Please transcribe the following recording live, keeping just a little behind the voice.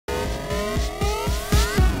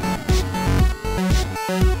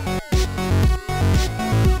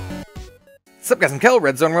What's up guys, I'm Kel,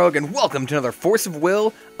 Red Zone Rogue, and welcome to another Force of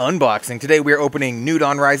Will unboxing. Today we are opening New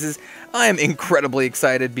Dawn Rises. I am incredibly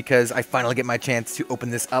excited because I finally get my chance to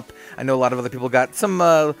open this up. I know a lot of other people got some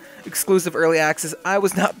exclusive early access. I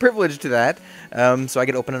was not privileged to that, so I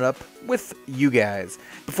get to open it up with you guys.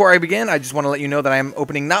 Before I begin, I just want to let you know that I am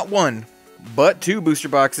opening not one, but two booster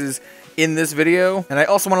boxes in this video, and I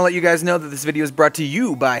also want to let you guys know that this video is brought to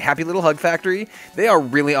you by Happy Little Hug Factory. They are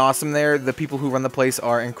really awesome there. The people who run the place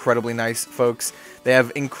are incredibly nice folks. They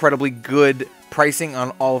have incredibly good pricing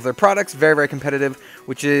on all of their products, very, very competitive,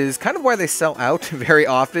 which is kind of why they sell out very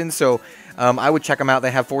often, so I would check them out.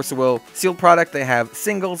 They have Force of Will sealed product, they have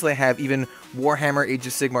singles, they have even Warhammer Age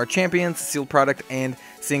of Sigmar Champions, sealed product and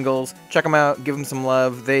singles. Check them out, give them some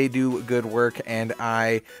love. They do good work, and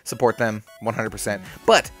I support them 100%.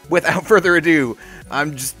 But without further ado,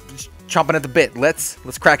 I'm just chomping at the bit. Let's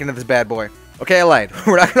crack into this bad boy. Okay, I lied.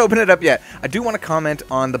 We're not gonna open it up yet. I do want to comment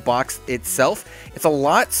on the box itself. It's a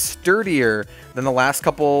lot sturdier than the last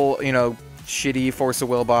couple, you know, shitty Force of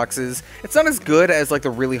Will boxes. It's not as good as like the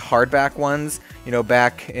really hardback ones, you know,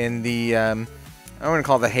 back in the I don't want to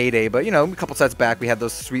call it the heyday, but you know, a couple sets back we had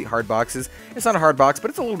those sweet hard boxes. It's not a hard box,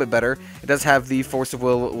 but it's a little bit better. It does have the Force of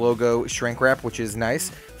Will logo shrink wrap, which is nice,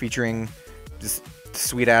 featuring this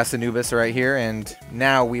sweet ass Anubis right here. And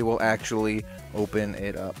now we will actually open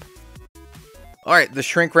it up. Alright, the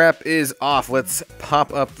shrink wrap is off. Let's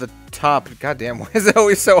pop up the top. God damn, why is it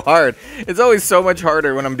always so hard? It's always so much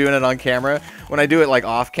harder when I'm doing it on camera. When I do it like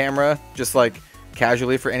off camera, just like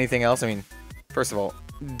casually for anything else, I mean, first of all,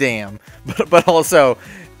 damn. But also,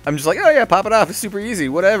 I'm just like, oh yeah, pop it off. It's super easy,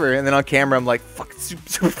 whatever. And then on camera, I'm like, fuck, it's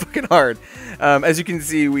super fucking hard. As you can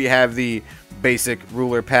see, we have the basic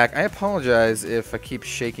ruler pack. I apologize if I keep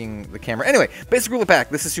shaking the camera. Anyway, basic ruler pack.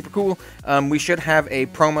 This is super cool. We should have a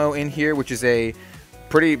promo in here, which is a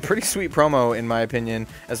pretty sweet promo in my opinion,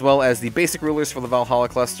 as well as the basic rulers for the Valhalla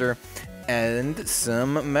cluster and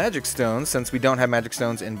some magic stones, since we don't have magic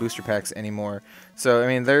stones in booster packs anymore. So I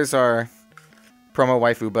mean, there's our promo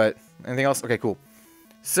waifu. But anything else? Okay, cool.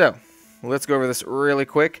 So let's go over this really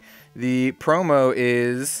quick. The promo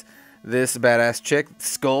is this badass chick,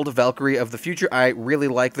 Skuld Valkyrie of the future. I really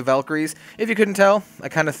like the Valkyries. If you couldn't tell, I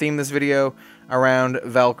kind of themed this video around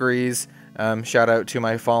Valkyries. Shout out to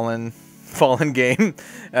my fallen game,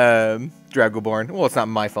 Dragoborn. Well, it's not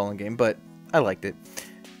my fallen game, but I liked it.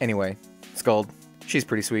 Anyway, Skuld, she's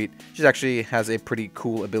pretty sweet. She actually has a pretty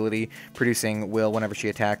cool ability, producing will whenever she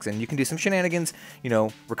attacks, and you can do some shenanigans, you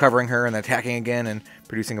know, recovering her and then attacking again and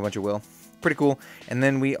producing a bunch of will. Pretty cool. And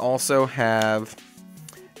then we also have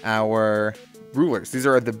our rulers. These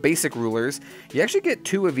are the basic rulers. You actually get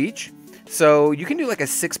 2 of each, so you can do like a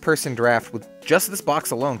 6-person draft with just this box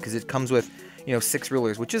alone, because it comes with, you know, 6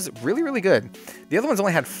 rulers, which is really good. The other ones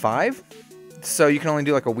only had 5, so you can only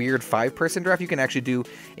do like a weird 5-person draft. You can actually do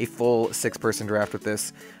a full 6-person draft with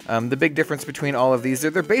this. The big difference between all of these,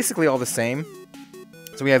 they're basically all the same.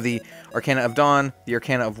 So we have the Arcana of Dawn, the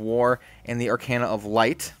Arcana of War, and the Arcana of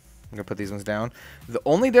Light. I'm gonna put these ones down. The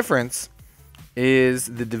only difference is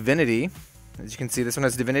the Divinity. As you can see, this one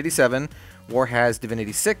has Divinity 7, War has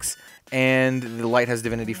Divinity 6, and the Light has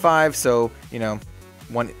Divinity 5, so, you know,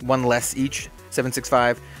 one less each, 7, 6,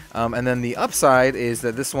 5. And then the upside is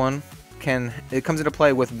that this one it comes into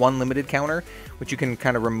play with 1 limited counter, which you can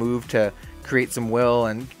kind of remove to create some will,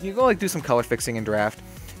 and you go like do some color fixing and draft.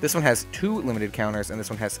 This one has 2 limited counters, and this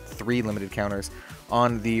one has 3 limited counters.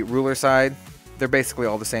 On the ruler side, they're basically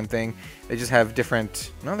all the same thing. They just have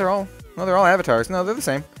different. No, they're all avatars. No, they're the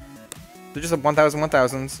same. They're just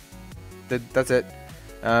 1000s. That's it.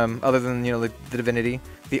 Other than, you know, the Divinity.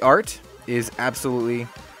 The art is absolutely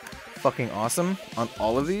fucking awesome on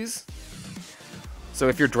all of these. So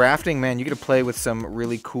if you're drafting, man, you get to play with some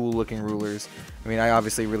really cool looking rulers. I mean, I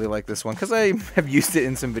obviously really like this one because I have used it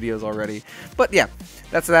in some videos already. But yeah,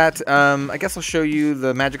 that's that. I guess I'll show you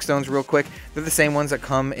the magic stones real quick. They're the same ones that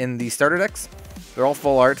come in the starter decks. They're all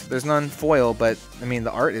full art. There's none foil, but I mean,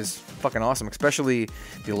 the art is fucking awesome, especially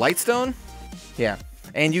the light stone. Yeah,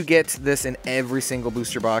 and you get this in every single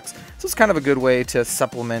booster box, so it's kind of a good way to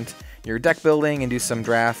supplement your deck building and do some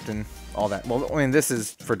draft and all that. Well, I mean, this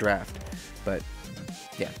is for draft, but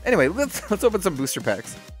yeah. Anyway, let's open some booster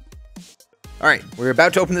packs. All right, we're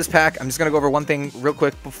about to open this pack. I'm just gonna go over one thing real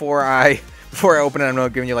quick before I open it. I'm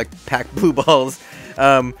not giving you like pack blue balls.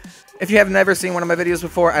 If you have never seen one of my videos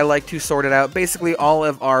before, I like to sort it out. Basically, all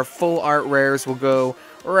of our full art rares will go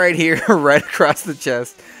right here, right across the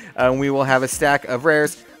chest. We will have a stack of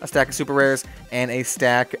rares, a stack of super rares, and a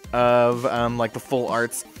stack of like the full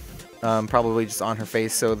arts, probably just on her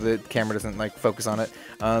face so the camera doesn't like focus on it.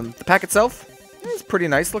 The pack itself is pretty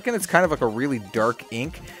nice looking. It's kind of like a really dark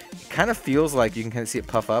ink. kind of feels like, you can kind of see it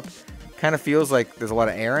puff up. Kind of feels like there's a lot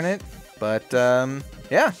of air in it. But,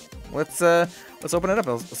 yeah. Let's open it up.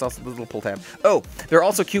 Let's also do a little pull tab. Oh, there are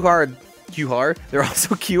also QR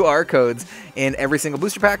codes in every single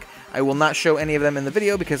booster pack. I will not show any of them in the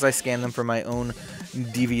video because I scan them for my own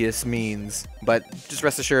devious means. But just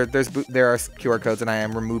rest assured, there are QR codes, and I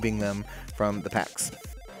am removing them from the packs.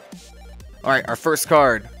 Alright, our first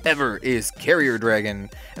card ever is Carrier Dragon.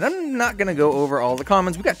 And I'm not going to go over all the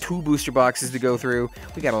commons. We got 2 booster boxes to go through.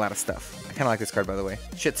 We got a lot of stuff. I kind of like this card, by the way.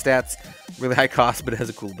 Shit stats, really high cost, but it has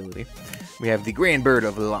a cool ability. We have the Grand Bird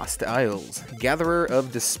of Lost Isles, Gatherer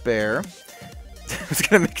of Despair. I was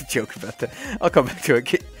going to make a joke about that. I'll come back to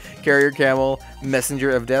it. Carrier Camel, Messenger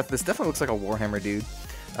of Death. This definitely looks like a Warhammer dude.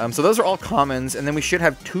 So those are all commons, and then we should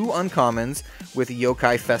have 2 uncommons with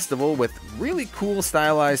Yokai Festival with really cool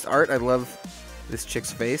stylized art. I love this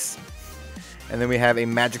chick's face. And then we have a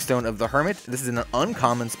Magic Stone of the Hermit. This is an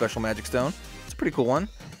uncommon special Magic Stone. It's a pretty cool one.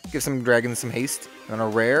 Give some dragons some haste. And a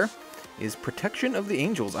rare is Protection of the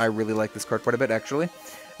Angels. I really like this card quite a bit, actually.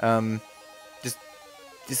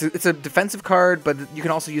 It's a defensive card, but you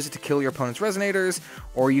can also use it to kill your opponent's resonators,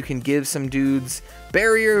 or you can give some dudes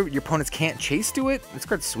barrier. Your opponents can't chase to it. This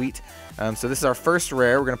card's sweet. So this is our first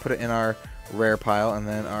rare. We're going to put it in our rare pile, and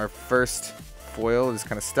then our first foil is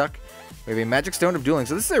kind of stuck. We have a Magic Stone of Dueling.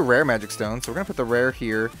 So this is a rare Magic Stone, so we're going to put the rare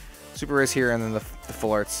here, super rares here, and then the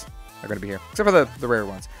full arts are going to be here, except for the rare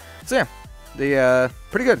ones. So yeah,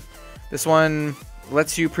 pretty good. This one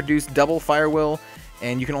lets you produce double Fire Will,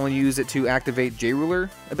 and you can only use it to activate J-Ruler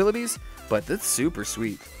abilities, but that's super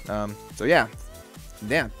sweet. So yeah,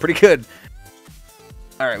 pretty good.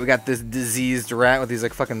 Alright, we got this diseased rat with these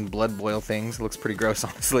like fucking blood boil things. It looks pretty gross,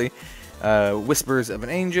 honestly. Whispers of an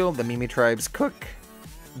Angel, the Mimi Tribe's Cook,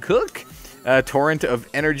 Torrent of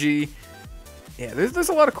Energy. Yeah, there's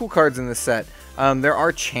a lot of cool cards in this set. There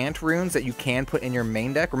are chant runes that you can put in your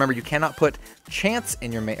main deck. Remember, you cannot put chants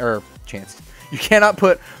in your You cannot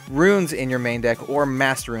put runes in your main deck or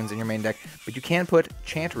mass runes in your main deck, but you can put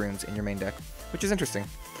chant runes in your main deck, which is interesting.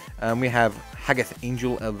 We have Hagath,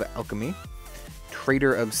 Angel of Alchemy,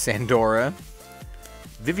 Trader of Sandora,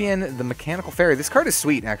 Vivian, the Mechanical Fairy. This card is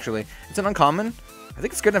sweet, actually. It's an uncommon. I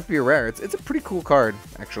think it's good enough to be a rare. It's a pretty cool card,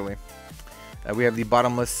 actually. We have the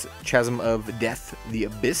Bottomless Chasm of Death, the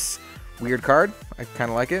Abyss. Weird card. I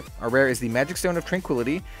kind of like it. Our rare is the Magic Stone of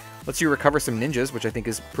Tranquility. Lets you recover some ninjas, which I think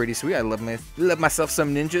is pretty sweet. I love myself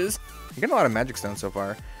some ninjas. I'm getting a lot of Magic Stones so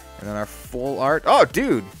far. And then our full art. Oh,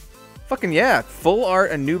 dude! Fucking yeah! Full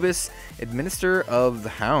art Anubis, Administrator of the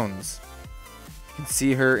Hounds. You can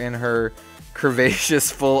see her in her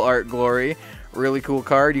curvaceous full art glory. Really cool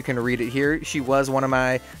card. You can read it here. She was one of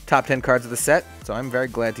my top 10 cards of the set, so I'm very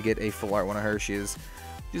glad to get a full art one of her. She's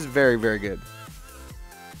very, very good.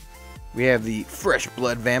 We have the Fresh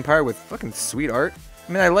Blood Vampire with fucking sweet art.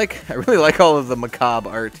 I mean, I really like all of the macabre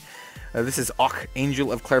art. This is Auk,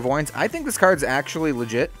 Angel of Clairvoyance. I think this card's actually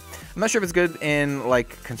legit. I'm not sure if it's good in,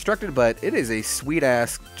 like, constructed, but it is a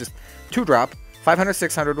sweet-ass, just 2-drop, 500,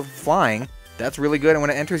 600 with flying. That's really good, and when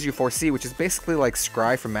it enters you 4C, which is basically like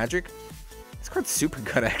Scry from Magic, this card's super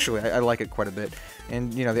good, actually. I like it quite a bit.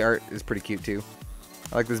 And, you know, the art is pretty cute, too.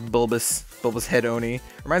 I like this bulbous head Oni.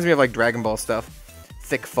 Reminds me of, like, Dragon Ball stuff.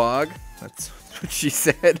 Thick Fog. That's what she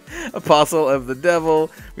said. Apostle of the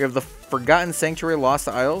Devil. We have the Forgotten Sanctuary, Lost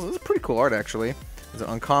Isles. This is pretty cool art, actually. There's an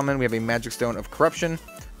uncommon. We have a Magic Stone of Corruption.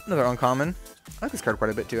 Another uncommon. I like this card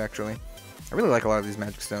quite a bit, too, actually. I really like a lot of these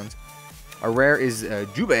Magic Stones. Our rare is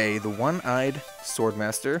Jubei, the One-Eyed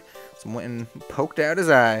Swordmaster. Someone went and poked out his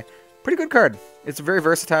eye. Pretty good card. It's very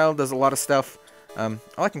versatile, does a lot of stuff. I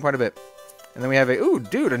like him quite a bit. And then we have a, ooh,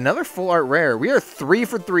 dude, another full art rare. We are 3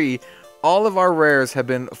 for 3. All of our rares have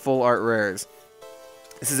been full art rares.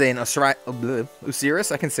 This is an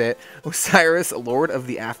Osiris, I can say it. Osiris, Lord of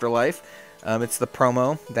the Afterlife. It's the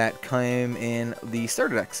promo that came in the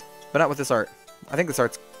starter decks, but not with this art. I think this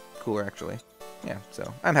art's cooler, actually. Yeah,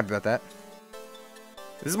 so I'm happy about that.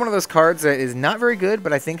 This is one of those cards that is not very good,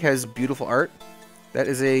 but I think has beautiful art. That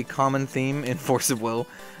is a common theme in Force of Will.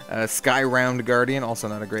 Sky Round Guardian, also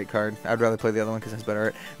not a great card. I'd rather play the other one because it has better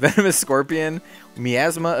art. Venomous Scorpion,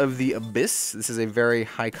 Miasma of the Abyss. This is a very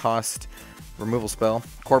high-cost removal spell.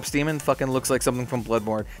 Corpse Demon fucking looks like something from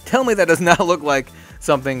Bloodborne. Tell me that does not look like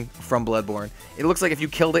something from Bloodborne. It looks like if you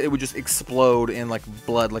killed it, it would just explode in like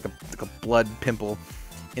blood, like a blood pimple.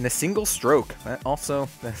 In a single stroke.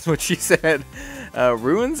 That's what she said.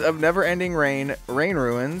 Ruins of Never-Ending Rain. Rain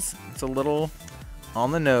Ruins. It's a little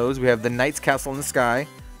on the nose. We have the Knight's Castle in the Sky.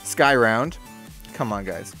 Sky Round. Come on,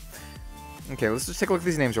 guys. Okay, let's just take a look at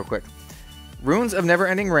these names real quick. Ruins of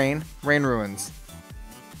Never-Ending Rain. Rain Ruins.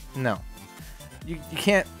 No. You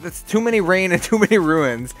can't. That's too many rain and too many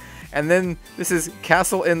ruins. And then this is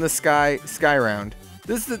Castle in the Sky, Sky Round.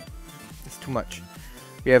 This is it's too much.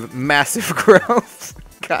 We have massive growth.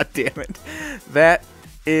 God damn it. That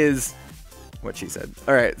is what she said.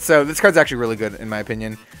 Alright, so this card's actually really good in my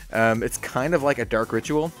opinion. It's kind of like a dark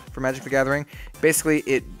ritual for Magic the Gathering. Basically,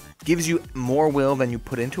 it gives you more will than you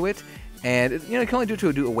put into it. And, you know, you can only do it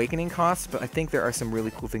to do Awakening costs, but I think there are some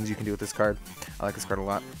really cool things you can do with this card. I like this card a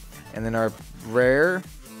lot. And then our rare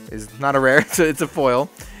is not a rare, so it's a foil.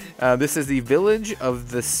 This is the Village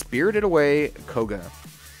of the Spirited Away Koga.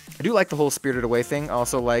 I do like the whole Spirited Away thing.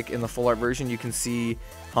 Also, like in the full art version, you can see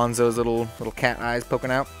Hanzo's little cat eyes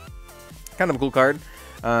poking out. Kind of a cool card.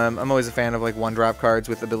 I'm always a fan of like one-drop cards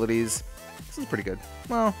with abilities. This is pretty good.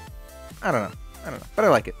 Well, I don't know, but I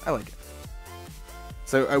like it. I like it.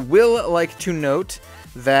 So I will like to note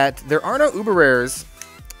that there are no Uber Rares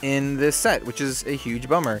in this set, which is a huge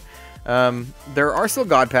bummer. There are still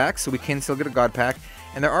God Packs, so we can still get a God Pack,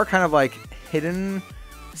 and there are kind of like hidden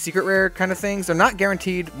secret rare kind of things. They're not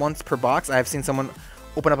guaranteed once per box. I have seen someone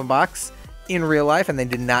open up a box in real life and they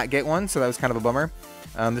did not get one, so that was kind of a bummer.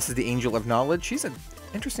 This is the Angel of Knowledge. She's an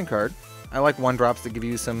interesting card. I like one-drops that give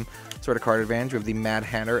you some sort of card advantage. We have the Mad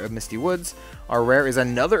Hatter of Misty Woods. Our rare is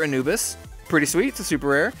another Anubis. Pretty sweet. It's a super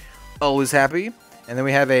rare. Always happy. And then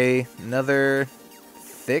we have another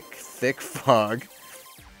thick fog.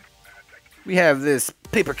 We have this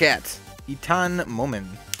Paper Cat, Itan Momin.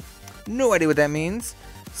 No idea what that means.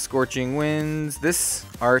 Scorching Winds. This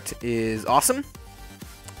art is awesome.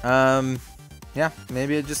 Yeah,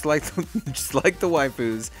 maybe I just like just like the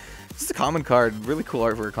waifus. This is a common card. Really cool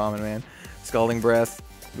art for a common, man. Scalding Breath.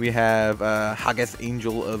 We have Hageth,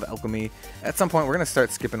 Angel of Alchemy. At some point, we're going to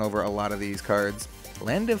start skipping over a lot of these cards.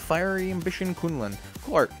 Land of Fiery Ambition Kunlun.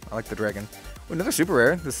 Cool art. I like the dragon. Oh, another super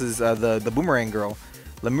rare. This is the Boomerang Girl.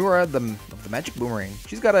 Lemura, of the Magic Boomerang.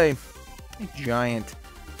 She's got a giant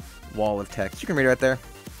wall of text. You can read it right there,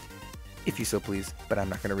 if you so please, but I'm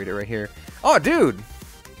not going to read it right here. Oh, dude!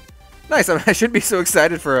 Nice. I should be so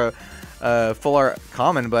excited for a full art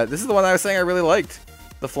common, but this is the one I was saying I really liked.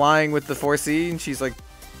 The flying with the 4C, and she's like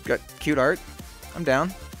got cute art. I'm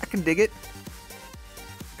down. I can dig it.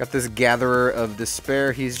 Got this Gatherer of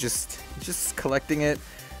Despair. He's just collecting it,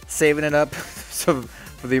 saving it up so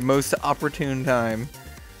for the most opportune time.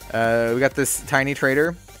 We got this Tiny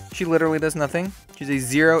Trader. She literally does nothing. She's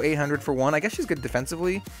a 0-800 for 1. I guess she's good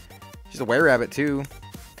defensively. She's a Were-Rabbit too.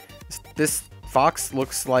 This fox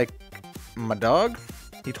looks like my dog.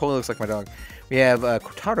 He totally looks like my dog. We have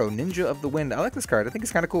Kotaro, Ninja of the Wind. I like this card. I think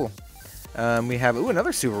it's kind of cool. We have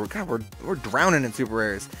another super. God, we're drowning in super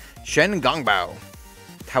rares. Shen Gongbao,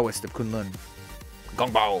 Taoist of Kunlun.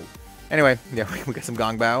 Gongbao. Anyway, yeah, we got some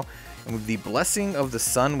Gongbao. And with the Blessing of the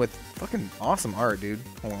Sun with fucking awesome art, dude.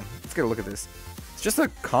 Hold on, let's get a look at this. It's just a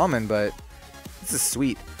common, but this is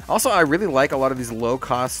sweet. Also, I really like a lot of these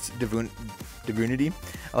low-cost divinity.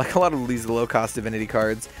 I like a lot of these low-cost divinity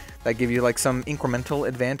cards that give you like some incremental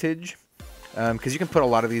advantage. Because you can put a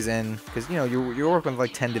lot of these in, because you know you're working with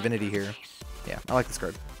like 10 divinity here. Yeah, I like this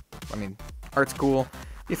card. I mean, art's cool.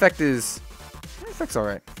 The effect's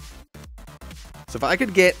alright. So if I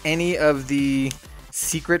could get any of the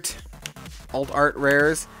secret alt art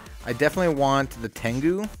rares, I definitely want the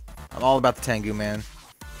Tengu. I'm all about the Tengu, man.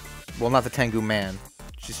 Well, not the Tengu man,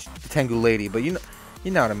 just the Tengu lady, but you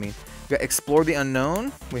know what I mean. We got Explore the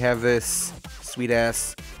Unknown. We have this sweet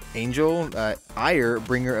ass Angel, Ire,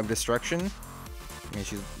 Bringer of Destruction. I mean,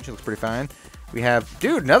 she looks pretty fine. We have,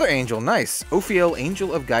 dude, another Angel, nice. Ophiel,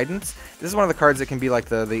 Angel of Guidance. This is one of the cards that can be like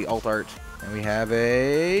the alt art. And we have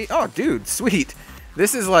oh, dude, sweet.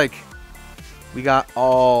 This is like, we got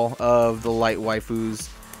all of the light waifus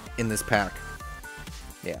in this pack.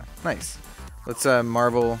 Yeah, nice. Let's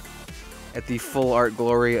marvel at the full art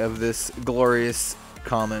glory of this glorious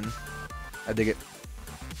common. I dig it.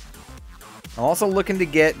 I'm also looking to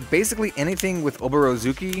get basically anything with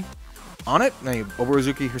Oborozuki on it. I mean,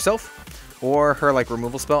 Oborozuki herself, or her like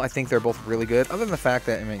removal spell. I think they're both really good. Other than the fact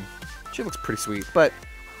that, I mean, she looks pretty sweet. But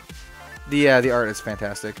the art is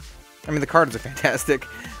fantastic. I mean, the cards are fantastic.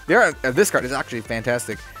 The art of this card is actually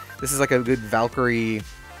fantastic. This is like a good Valkyrie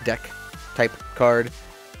deck type card.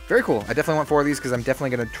 Very cool. I definitely want 4 of these because I'm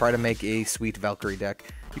definitely going to try to make a sweet Valkyrie deck.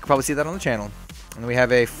 You can probably see that on the channel. And we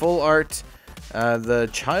have a full art, the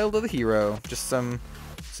Child of the Hero. Just some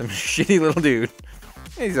shitty little dude.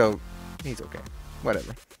 He's okay.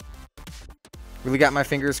 Whatever. Really got my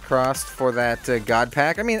fingers crossed for that God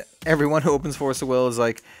Pack. I mean, everyone who opens Force of Will is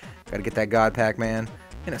like, gotta get that God Pack, man.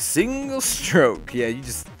 In a single stroke. Yeah, you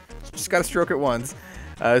just gotta stroke it once.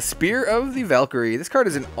 Spear of the Valkyrie. This card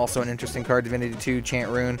is also an interesting card. Divinity 2,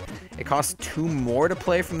 Chant Rune. It costs 2 more to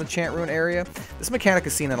play from the Chant Rune area. This mechanic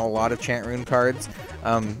is seen in a lot of Chant Rune cards,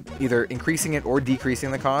 either increasing it or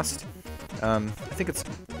decreasing the cost. I think it's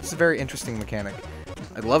a very interesting mechanic.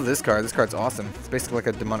 I love this card. This card's awesome. It's basically like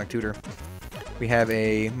a demonic tutor. We have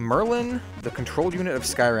a Merlin, the control unit of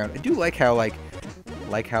Skyround. I do like how I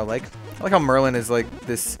like how Merlin is like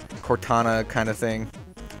this Cortana kind of thing.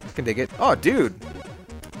 I can dig it. Oh, dude.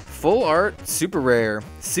 Full art, super rare.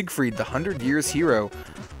 Siegfried, the 100 Years Hero.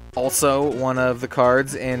 Also one of the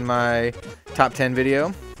cards in my top 10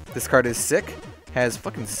 video. This card is sick. Has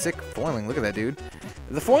fucking sick foiling. Look at that, dude.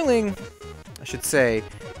 The foiling, I should say,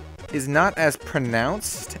 is not as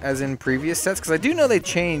pronounced as in previous sets, because I do know they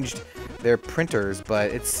changed their printers,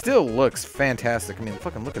 but it still looks fantastic. I mean,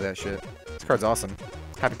 fucking look at that shit. This card's awesome.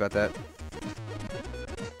 Happy about that.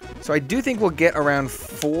 So I do think we'll get around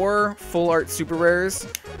 4 full art super rares.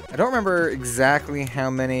 I don't remember exactly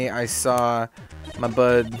how many I saw my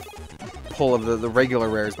bud pull of the regular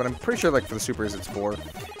rares, but I'm pretty sure like for the supers it's 4.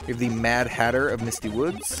 We have the Mad Hatter of Misty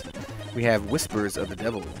Woods. We have Whispers of the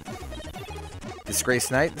Devil.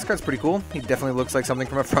 Disgrace Knight. This card's pretty cool. He definitely looks like something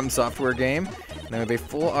from a From Software game. And then we have a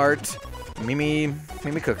full art Mimi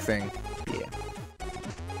Cook thing. Yeah.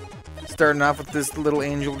 Starting off with this little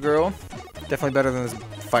angel girl. Definitely better than this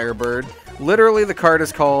Firebird. Literally, the card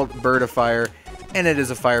is called Bird of Fire, and it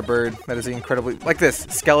is a Firebird. That is incredibly... Like this,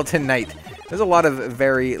 Skeleton Knight. There's a lot of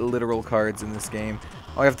very literal cards in this game.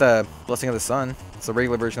 Oh, we have the Blessing of the Sun. It's a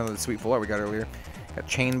regular version of the sweet full art we got earlier. Got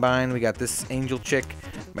Chainbind. We got this angel chick.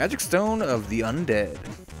 Magic Stone of the Undead.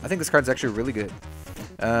 I think this card's actually really good.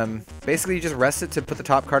 Basically, you just rest it to put the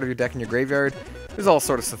top card of your deck in your graveyard. There's all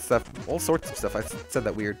sorts of stuff. All sorts of stuff. I said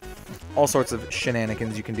that weird. All sorts of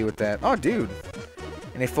shenanigans you can do with that. Oh, dude.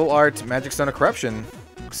 In a full art Magic Stone of Corruption.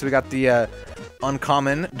 So we got the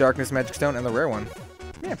uncommon Darkness Magic Stone and the rare one.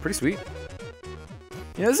 Yeah, pretty sweet.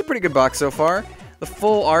 Yeah, this is a pretty good box so far. The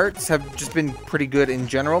full arts have just been pretty good in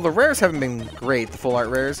general. The rares haven't been great, the full art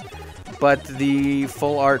rares. But the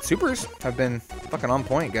full art supers have been fucking on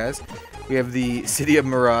point, guys. We have the City of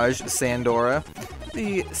Mirage, Sandora.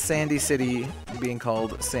 The Sandy City being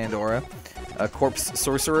called Sandora. A Corpse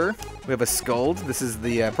Sorcerer. We have a Skuld. This is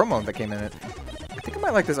the promo that came in it. I think I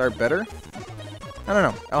might like this art better. I don't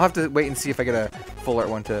know. I'll have to wait and see if I get a full art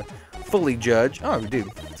one to fully judge. Oh, we do.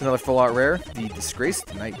 It's another full art rare. The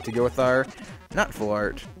Disgraced Knight to go with our not full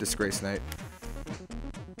art Disgraced Knight.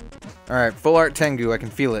 Alright, full art Tengu. I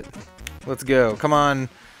can feel it. Let's go. Come on,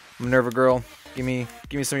 Minerva girl. Give me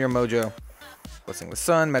some of your mojo. Blessing the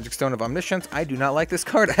Sun, Magic Stone of Omniscience. I do not like this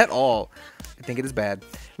card at all. I think it is bad.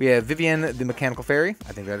 We have Vivian, the Mechanical Fairy.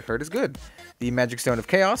 I think that card is good. The Magic Stone of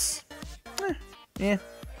Chaos. Yeah,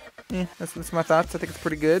 that's my thoughts. I think it's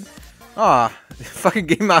pretty good. Ah, fucking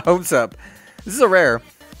gave my hopes up. This is a rare.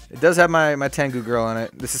 It does have my Tengu girl on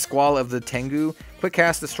it. This is Squall of the Tengu. Quick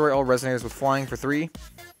cast, destroy all resonators with flying for 3.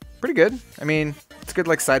 Pretty good. I mean, it's good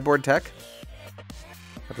like sideboard tech.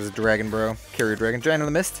 That was a Dragon Bro. Carrier Dragon. Giant of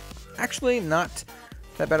the Mist. Actually, not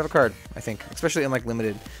that bad of a card, I think. Especially in like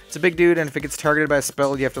limited. It's a big dude, and if it gets targeted by a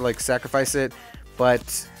spell, you have to like sacrifice it.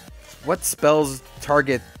 But what spells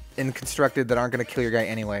target in constructed that aren't going to kill your guy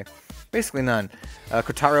anyway? Basically none.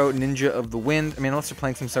 Kotaro, Ninja of the Wind. I mean, unless you're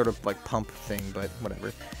playing some sort of like pump thing, but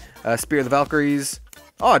whatever. Spear of the Valkyries.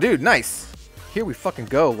 Oh, dude, nice. Here we fucking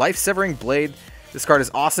go. Life-Severing Blade. This card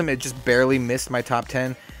is awesome. It just barely missed my top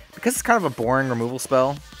 10. Because it's kind of a boring removal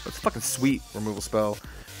spell. It's a fucking sweet removal spell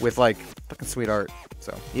with like fucking sweet art.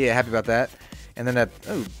 So, yeah, happy about that. And then that,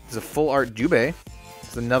 oh, there's a full art Jubei.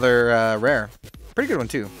 It's another rare. Pretty good one,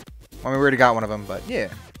 too. I mean, we already got one of them, but yeah.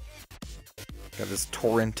 Got this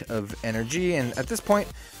torrent of energy, and at this point,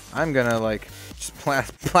 I'm gonna like just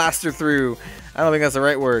plaster through. I don't think that's the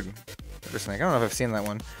right word. I don't know if I've seen that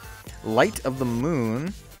one. Light of the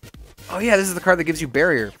Moon. Oh yeah, this is the card that gives you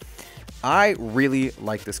barrier. I really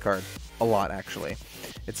like this card a lot, actually.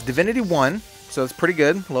 It's Divinity 1, so it's pretty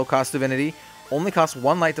good. Low cost Divinity. Only costs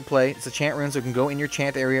 1 light to play. It's a chant rune, so it can go in your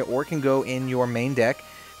chant area or it can go in your main deck.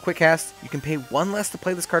 Quick cast. You can pay 1 less to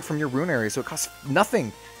play this card from your rune area, so it costs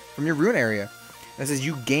nothing from your rune area. And it says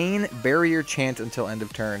you gain barrier chant until end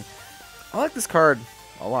of turn. I like this card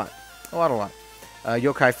a lot. A lot.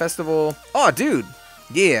 Yokai Festival. Oh, dude.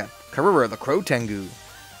 Yeah. Karura, the Crow Tengu.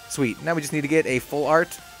 Sweet. Now we just need to get a full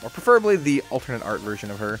art, or preferably the alternate art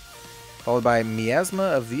version of her. Followed by Miasma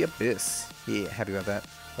of the Abyss. Yeah, happy about that.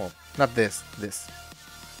 Well, not this. This.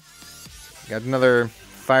 Got another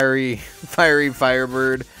fiery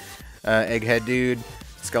Firebird. Egghead Dude.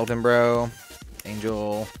 Skeleton Bro.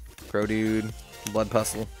 Angel. Crow Dude. Blood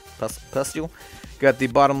Pustule. got the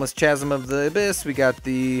Bottomless Chasm of the Abyss. We got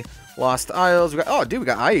the Lost Isles. We got, oh, dude, we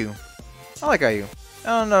got Ayu. I like Ayu.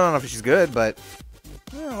 I don't know if she's good, but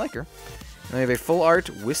I like her. And we have a full art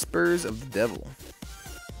Whispers of the Devil.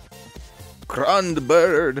 Grand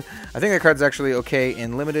Bird. I think that card's actually okay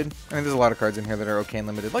in limited. I mean, there's a lot of cards in here that are okay in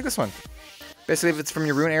limited, like this one. Basically, if it's from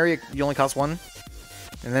your ruin area, you only cost 1.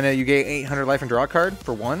 And then you get 800 life and draw a card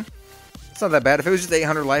for 1. It's not that bad. If it was just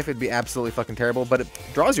 800 life, it'd be absolutely fucking terrible, but it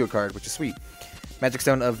draws you a card, which is sweet. Magic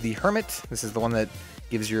Stone of the Hermit. This is the one that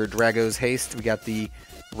gives your Dragos haste. We got the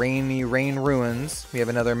Rainy Rain Ruins. We have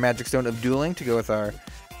another Magic Stone of Dueling to go with our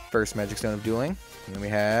first Magic Stone of Dueling. And then we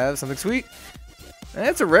have something sweet. And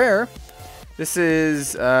it's a rare. This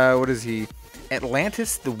is, what is he?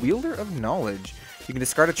 Atlantis, the Wielder of Knowledge. You can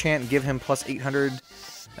discard a chant and give him plus 800,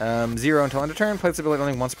 0 until end of turn. Play this ability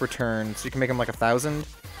only once per turn. So you can make him like 1,000.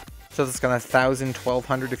 So it's kind of 1,000,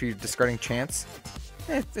 1,200 if you're discarding chants.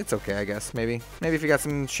 It's okay, I guess. Maybe if you got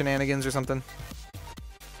some shenanigans or something.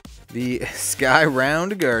 The Sky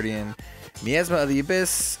Round Guardian. Miasma of the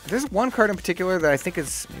Abyss. There's one card in particular that I think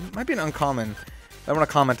might be an uncommon I want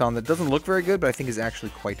to comment on that doesn't look very good, but I think is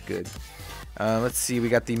actually quite good. Let's see, we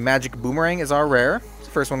got the Magic Boomerang is our rare. It's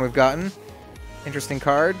the first one we've gotten. Interesting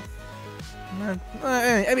card.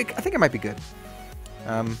 I think it might be good.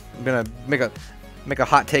 I'm gonna make a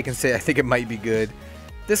hot take and say I think it might be good.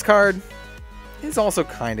 This card is also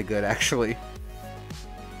kind of good, actually.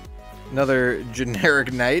 Another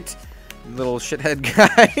generic knight, little shithead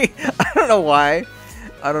guy. I don't know why.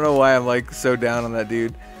 I'm like so down on that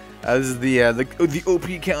dude. This is the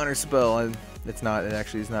OP counter spell, and it's not. It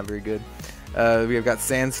actually is not very good. We have got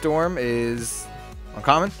Sandstorm is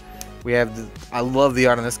uncommon. We have I love the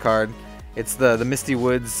art on this card. It's the Misty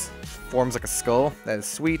Woods forms like a skull. That is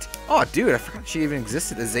sweet. Oh, dude, I forgot she even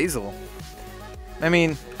existed. Azazel. I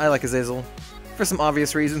mean, I like Azazel for some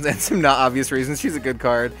obvious reasons and some not obvious reasons. She's a good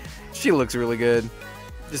card. She looks really good.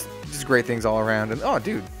 Just great things all around. And oh,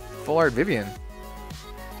 dude, full art Vivian.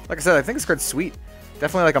 Like I said, I think this card's sweet.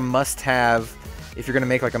 Definitely like a must-have if you're gonna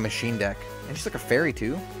make like a machine deck. And she's like a fairy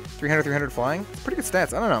too. 300, 300 flying. It's pretty good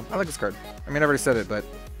stats. I don't know. I like this card. I mean, I already said it, but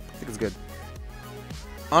I think it's good.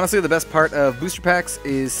 Honestly, the best part of booster packs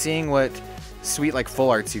is seeing what sweet like full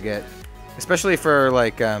arts you get, especially for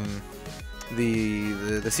like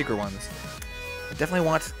the secret ones. I definitely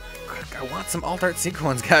want. I want some alt art secret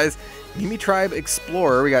ones, guys. Mimi Tribe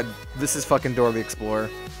Explorer. We got this is fucking Dora the Explorer.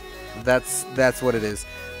 That's what it is.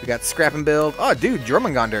 We got Scrap and Build. Oh, dude,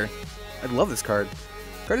 Jormungandr. I love this card.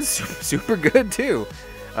 This card is super good too.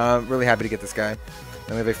 Really happy to get this guy.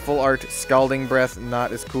 Then we have a full art Scalding Breath.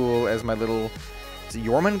 Not as cool as my little. Is it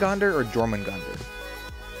Jormungandr or Jormungandr?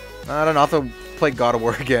 I don't know. I'll have to play God of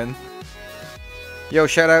War again. Yo,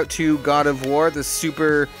 shout out to God of War, the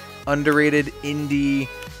super underrated indie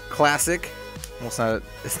classic. Well, it's not.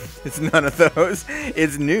 It's none of those.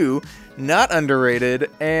 It's new, not underrated,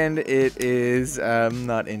 and it is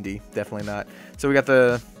not indie. Definitely not. So we got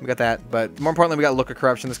that. But more importantly, we got Look of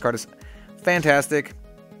Corruption. This card is fantastic.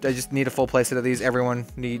 I just need a full playset of these.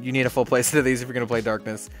 You need a full playset of these if you're gonna play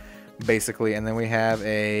Darkness, basically. And then we have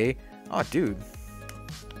a dude,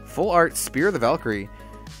 full art Spear of the Valkyrie.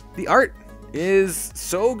 The art is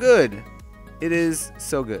so good. It is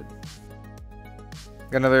so good.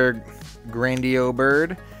 Got another Grandio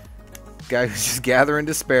Bird. Guy who's just gathering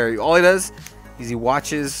despair. All he does is he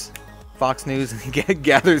watches Fox News and he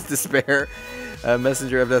gathers despair.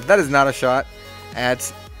 Messenger of Death. That is not a shot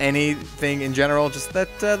at anything in general. Just that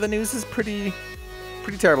the news is pretty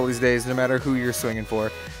terrible these days, no matter who you're swinging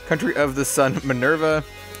for. Country of the Sun Minerva.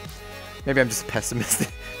 Maybe I'm just a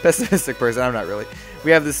pessimistic person. I'm not really.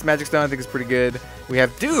 We have this Magic Stone. I think is pretty good. We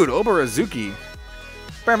have dude Obarazuki.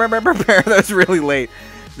 That was really late.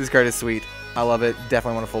 This card is sweet. I love it.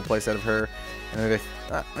 Definitely want a full playset of her. And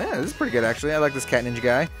yeah, this is pretty good actually. I like this Cat Ninja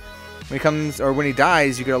guy. When he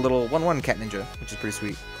dies, you get a little 1/1 Cat Ninja, which is pretty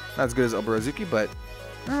sweet. Not as good as Obarazuki, but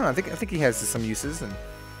I don't know. I think he has some uses, and I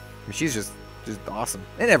mean, she's just awesome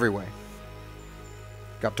in every way.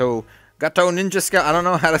 Gato Ninja Scout. I don't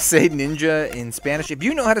know how to say ninja in Spanish. If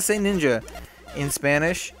you know how to say ninja in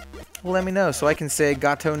Spanish, well, let me know so I can say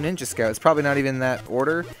Gato Ninja Scout. It's probably not even that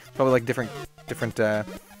order. Probably like different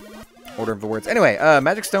order of the words. Anyway,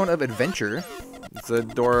 Magic Stone of Adventure. It's a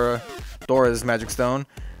Dora's Magic Stone.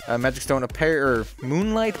 Magic Stone of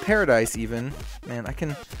Moonlight Paradise. Even man,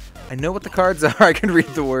 I know what the cards are. I can read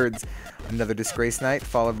the words. Another Disgrace Knight,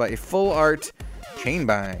 followed by a full art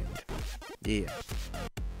Chainbind. Yeah.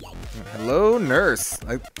 Hello, Nurse.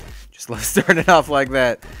 I just love starting off like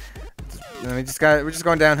that. We're just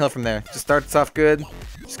going downhill from there. Just starts off good.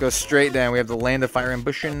 Just go straight down. We have the Land of Fire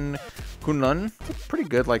Ambition, Kunlun. Pretty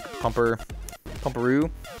good, like pumper Pumperoo.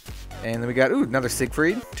 And then we got, ooh, another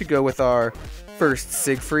Siegfried to go with our first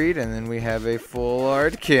Siegfried. And then we have a full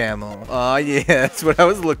art camel. Aw, yeah, that's what I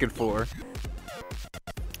was looking for.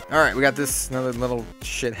 Alright, we got this another little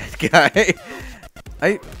shithead guy.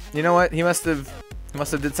 You know what? He must have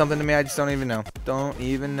did something to me. I just don't even know. Don't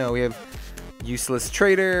even know. We have Useless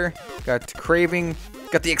Trader, got Craving,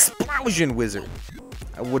 got the Explosion Wizard.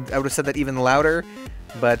 I would have said that even louder,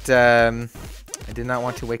 but I did not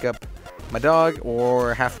want to wake up my dog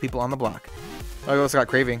or half the people on the block. Oh, I also got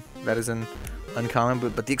Craving. That is an uncommon,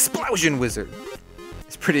 but the Explosion Wizard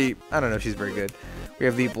is pretty. I don't know if she's very good. We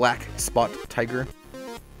have the Black Spot Tiger.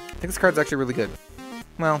 I think this card's actually really good.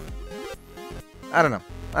 Well, I don't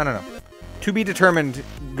know. To be determined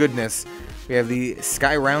goodness. We have the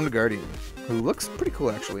Sky Round Guardian, who looks pretty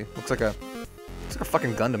cool actually. Looks like a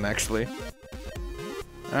fucking Gundam actually.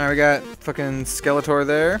 Alright, we got fucking Skeletor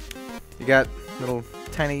there. You got little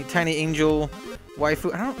tiny angel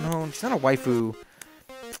waifu. I don't know. She's not a waifu.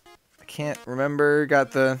 I can't remember.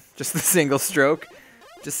 Got just the single stroke.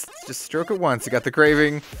 Just stroke it once. You got the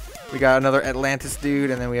Craving. We got another Atlantis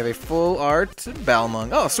dude, and then we have a full art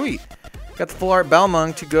Balmung. Oh, sweet. Got the full art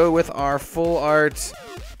Balmung to go with our full art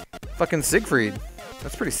fucking Siegfried.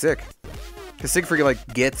 That's pretty sick. Because Siegfried,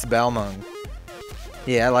 like, gets Balmung.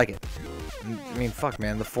 Yeah, I like it. I mean, fuck,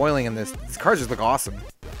 man. The foiling in these cards just look awesome.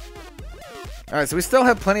 Alright, so we still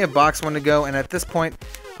have plenty of box 1 to go, and at this point,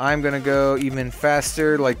 I'm gonna go even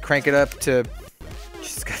faster, like, crank it up to...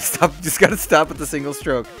 Just gotta stop at the single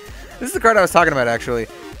stroke. This is the card I was talking about, actually.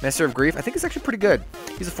 Master of Grief. I think it's actually pretty good.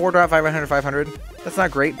 He's a 4-drop, 500. That's not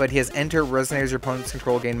great, but he has Enter, Resonator your opponent's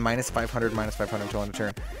control, gain -500 until end of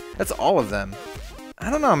turn. That's all of them. I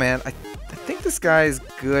don't know, man. I think this guy is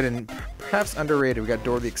good and perhaps underrated. We got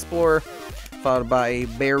Dora the Explorer, followed by a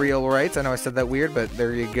Burial Rites. I know I said that weird, but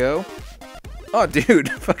there you go. Oh, dude.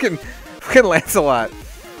 fucking Lancelot.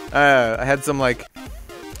 I had some, like,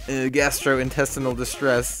 gastrointestinal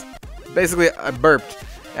distress. Basically, I burped,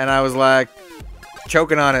 and I was, like,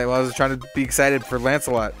 choking on it while I was trying to be excited for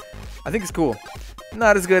Lancelot. I think it's cool.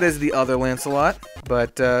 Not as good as the other Lancelot,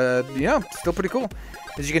 but, yeah, still pretty cool.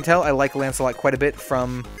 As you can tell, I like Lancelot quite a bit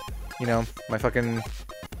from, you know, my fucking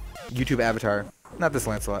YouTube avatar. Not this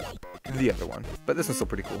Lancelot, the other one. But this one's still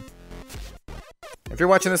pretty cool. If you're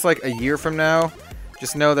watching this, like, a year from now,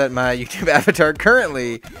 just know that my YouTube avatar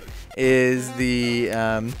currently is the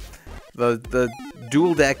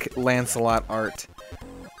dual deck Lancelot art.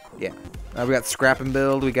 Yeah. We got Scrap and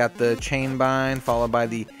Build, we got the Chain Bind, followed by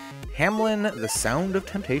the Hamlin, the Sound of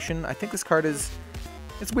Temptation. I think this card it's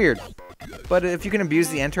weird. But if you can abuse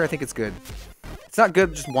the Enter, I think it's good. It's not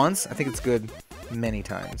good just once, I think it's good many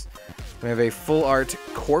times. We have a full art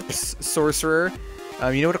Corpse Sorcerer.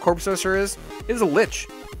 You know what a Corpse Sorcerer is? It is a Lich.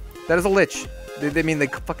 That is a Lich. They mean they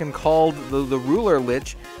fucking called the ruler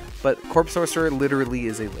Lich, but Corpse Sorcerer literally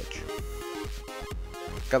is a Lich.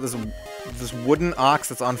 Got this wooden ox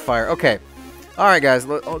that's on fire. Okay. Alright, guys.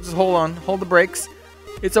 Just hold on. Hold the brakes.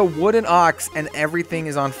 It's a wooden ox and everything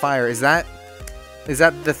is on fire. Is that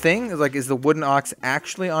the thing? Like, is the wooden ox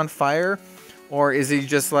actually on fire? Or is he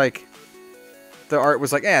just like... The artist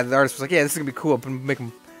was like, yeah, this is going to be cool.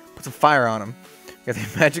 Put some fire on him. We got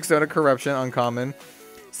the Magic Stone of Corruption, uncommon.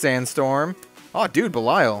 Sandstorm. Oh, dude,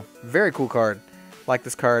 Belial. Very cool card. Like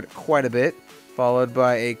this card quite a bit. Followed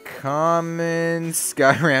by a common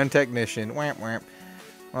Skyround Technician. Whamp, whamp.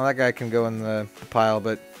 Well, that guy can go in the pile,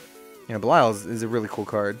 but, you know, Belial is a really cool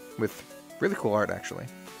card with really cool art, actually.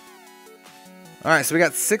 Alright, so we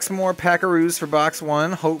got 6 more Packaroos for box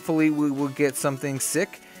 1. Hopefully we will get something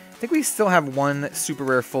sick. I think we still have 1 super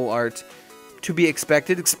rare full art to be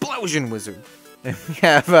expected. Explosion Wizard. And we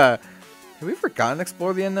have we forgotten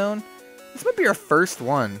Explore the Unknown? This might be our first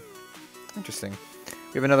one. Interesting.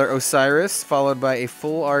 We have another Osiris, followed by a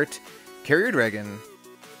full art Carrier Dragon.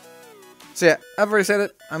 So yeah, I've already said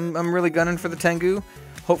it. I'm really gunning for the Tengu.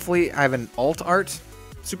 Hopefully I have an alt art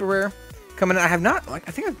super rare coming in. I have not, like,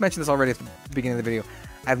 I think I've mentioned this already at the beginning of the video.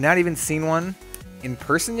 I have not even seen one in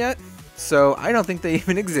person yet, so I don't think they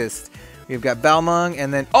even exist. We've got Balmung,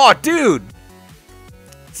 and then, oh, dude!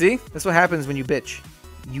 See? That's what happens when you bitch.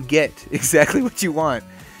 You get exactly what you want.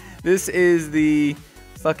 This is the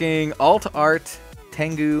fucking alt art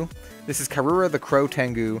Tengu. This is Karura the Crow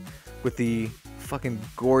Tengu with the fucking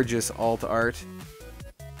gorgeous alt art.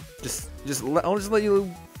 I'll just let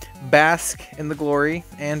you bask in the glory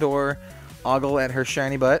and or ogle at her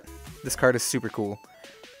shiny butt. This card is super cool.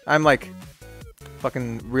 I'm like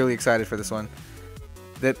fucking really excited for this one.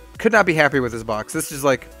 That could not be happier with this box. This is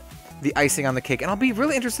like the icing on the cake, and I'll be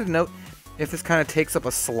really interested to note if this kind of takes up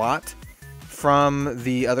a slot from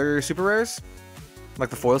the other super rares. Like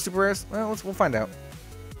the foil super rares? Well, we'll find out.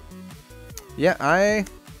 Yeah,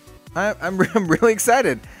 I'm really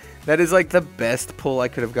excited. That is like the best pull I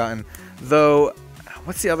could have gotten. Though,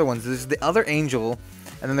 what's the other ones? There's the other Angel,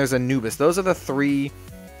 and then there's Anubis. Those are the three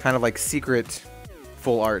kind of like secret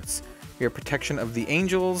full arts. We have Protection of the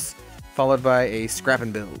Angels, followed by a Scrap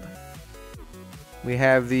and Build. We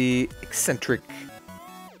have the Eccentric.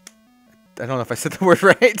 I don't know if I said the word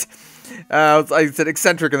right. I said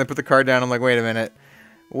Eccentric and then put the card down. I'm like, wait a minute.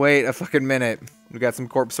 Wait a fucking minute. We got some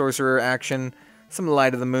Corpse Sorcerer action, some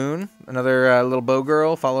Light of the Moon, another little Bow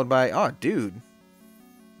Girl, followed by... Oh, dude.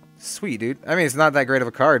 Sweet, dude. I mean, it's not that great of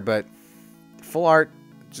a card, but full art,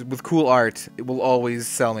 just with cool art, it will always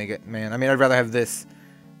sell me, man. I mean, I'd rather have this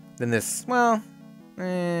than this. Well,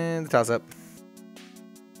 the toss-up.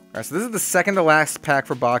 Alright, so this is the second to last pack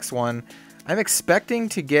for box 1. I'm expecting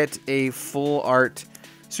to get a full art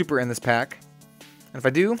super in this pack. And if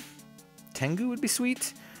I do, Tengu would be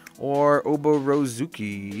sweet. Or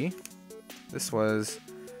Oborozuki. This was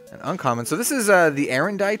an uncommon. So this is the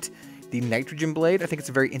Arendite, the Nitrogen Blade. I think it's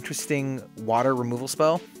a very interesting water removal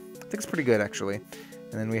spell. I think it's pretty good, actually.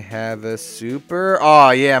 And then we have a super...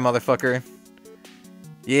 Oh, yeah, motherfucker.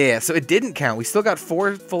 Yeah, so it didn't count. We still got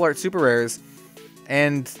 4 full art super rares.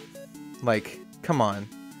 And, like, come on.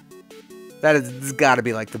 This has got to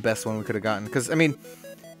be, like, the best one we could have gotten. Because, I mean,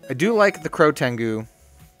 I do like the Crow Tengu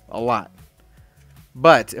a lot.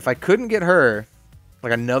 But if I couldn't get her,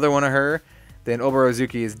 like another one of her, then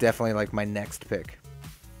Oborozuki is definitely, like, my next pick.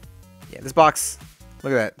 Yeah, this box,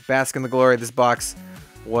 look at that. Bask in the glory. This box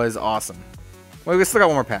was awesome. Well, we still got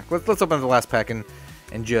one more pack. Let's open up the last pack and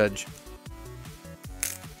judge.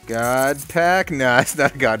 God pack? No, it's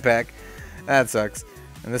not a God pack. That sucks.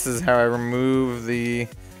 And this is how I remove the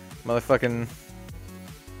motherfucking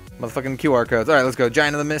QR codes. Alright, let's go.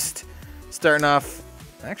 Giant of the Mist. Starting off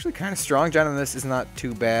actually kind of strong. Giant of the Mist is not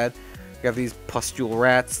too bad. We have these Pustule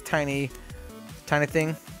Rats. Tiny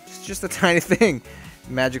thing. Just a tiny thing.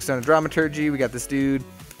 Magic Stone of Dramaturgy. We got this dude.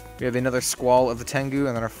 We have another Squall of the Tengu.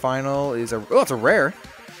 And then our final is a... Oh, it's a rare.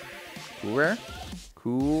 Cool rare.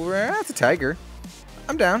 Cool rare. That's a tiger.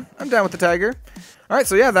 I'm down. I'm down with the tiger. Alright,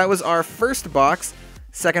 so yeah, that was our first box.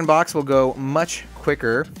 Second box will go much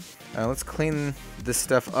quicker. Let's clean this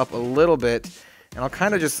stuff up a little bit. And I'll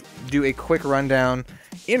kind of just do a quick rundown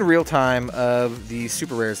in real time of the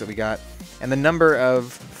super rares that we got. And the number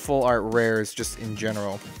of full art rares just in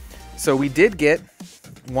general. So we did get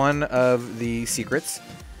one of the secrets.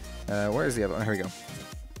 Where is the other one? Here we go.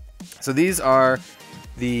 So these are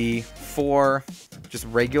the 4 just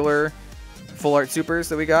regular full art supers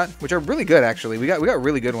that we got, which are really good actually. We got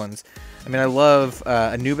really good ones. I mean, I love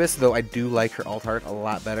Anubis, though I do like her alt art a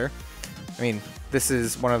lot better. I mean, this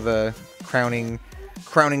is one of the crowning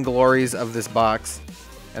glories of this box.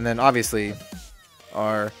 And then obviously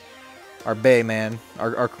our Bayman,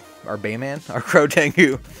 our Bayman, our Crow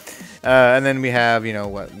Tengu. And then we have, you know,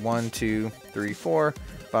 what, 1, 2, 3, 4,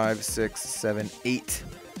 5, 6, 7, 8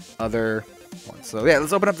 other ones. So yeah,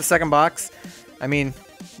 let's open up the second box. I mean,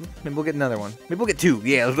 maybe we'll get another one. Maybe we'll get 2.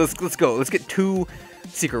 Yeah, let's go. Let's get 2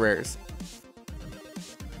 secret rares.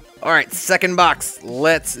 Alright, second box.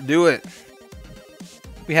 Let's do it.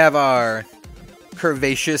 We have our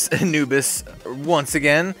Curvaceous Anubis once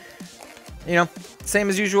again. You know, same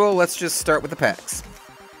as usual. Let's just start with the packs.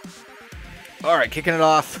 Alright, kicking it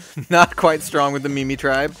off. Not quite strong with the Mimi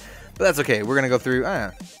tribe, but that's okay. We're going to go through...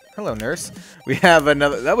 hello, nurse. We have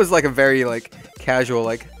another... That was like a very, like, casual,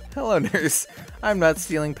 like, hello, nurse. I'm not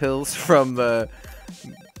stealing pills from the...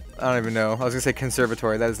 I don't even know. I was going to say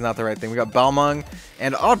conservatory. That is not the right thing. We got Balmung.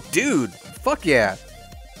 And, oh, dude. Fuck yeah.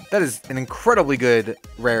 That is an incredibly good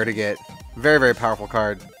rare to get. Very, very powerful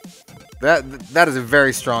card. That is a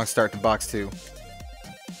very strong start to box 2.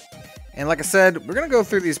 And like I said, we're going to go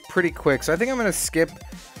through these pretty quick. So I think I'm going to skip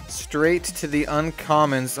straight to the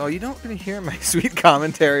uncommons. Oh, you don't really hear my sweet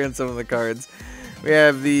commentary on some of the cards. We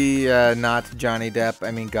have the not Johnny Depp.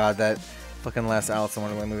 I mean, God, that... fucking last Alice in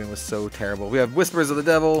Wonderland movie was so terrible. We have Whispers of the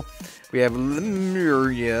Devil. We have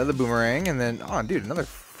Lemuria, the Boomerang. And then, oh, dude, another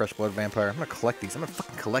Fresh Blood Vampire. I'm going to collect these. I'm going to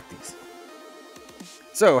fucking collect these.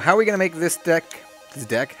 So, how are we going to make this deck?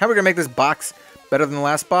 How are we going to make this box better than the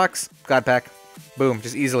last box? God Pack. Boom.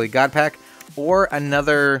 Just easily. God Pack. Or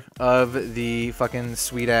another of the fucking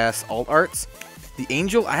sweet-ass alt arts. The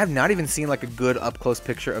Angel. I have not even seen, like, a good up-close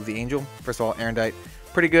picture of the Angel. First of all, Arendite.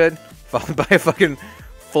 Pretty good. Followed by a fucking...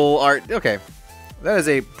 full art. Okay, that is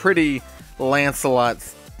a pretty Lancelot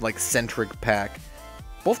like centric pack.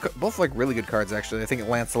 Both like really good cards actually. I think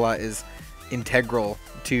Lancelot is integral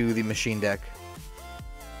to the machine deck.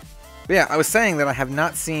 But yeah, I was saying that I have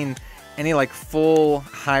not seen any like full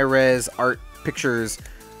high res art pictures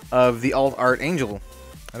of the alt art angel.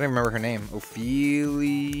 I don't remember her name.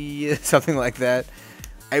 Ophelia, something like that.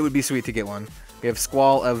 It would be sweet to get one. We have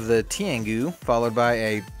Squall of the Tiangu, followed by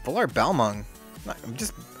a full art Balmung. I'm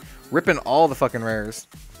just ripping all the fucking rares.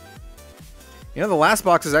 You know, the last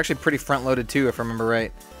box is actually pretty front loaded too, if I remember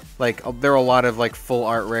right. Like, there were a lot of like full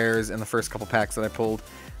art rares in the first couple packs that I pulled.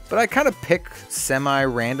 But I kind of pick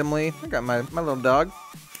semi-randomly. I got my little dog.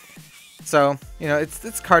 So, you know,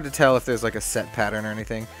 it's hard to tell if there's like a set pattern or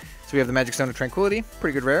anything. So we have the Magic Stone of Tranquility,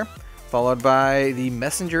 pretty good rare. Followed by the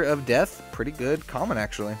Messenger of Death, pretty good common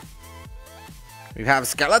actually. We have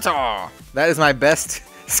Skeletor! That is my best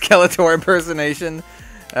Skeletor impersonation.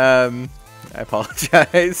 I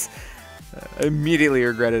apologize. I immediately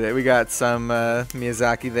regretted it. We got some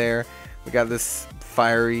Miyazaki there. We got this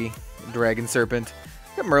fiery dragon serpent.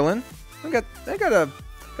 We got Merlin. I got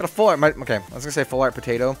a full art. Okay, I was gonna say full art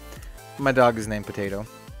Potato. My dog is named Potato.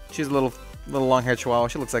 She's a little long-haired chihuahua.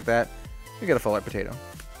 She looks like that. We got a full art Potato.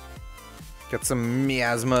 Got some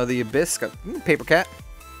Miasma of the Abyss. Got Paper Cat.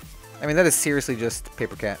 I mean, that is seriously just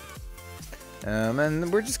Paper Cat.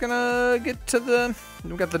 And we're just gonna get to the...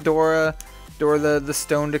 We got the Dora the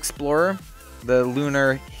Stoned Explorer. The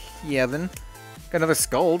Lunar Heaven. Got another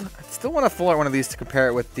Skuld. I still want a full art one of these to compare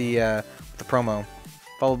it with the promo.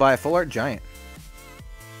 Followed by a full art Giant.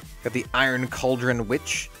 Got the Iron Cauldron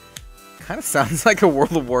Witch. Kind of sounds like a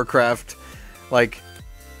World of Warcraft, like,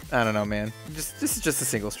 I don't know, man. This is just a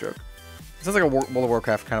single stroke. It sounds like a World of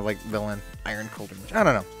Warcraft kind of like villain, Iron Cauldron Witch. I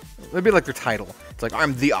don't know. It'd be like their title. It's like,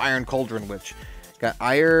 I'm the Iron Cauldron Witch. Got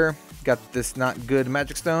Ire. Got this not good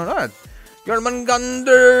Magic Stone. Ah,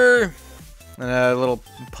 Jormungandr. And a little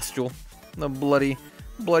pustule. A bloody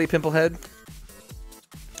pimple head.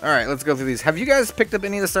 All right, let's go through these. Have you guys picked up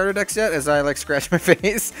any of the starter decks yet? As I like scratch my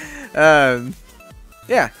face.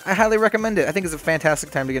 Yeah, I highly recommend it. I think it's a fantastic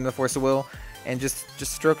time to get into the Force of Will and just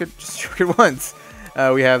stroke it once.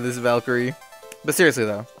 We have this Valkyrie. But seriously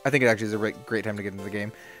though, I think it actually is a great time to get into the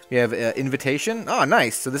game. We have Invitation. Oh,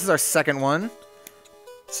 nice. So this is our second one.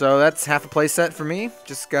 So that's half a playset for me.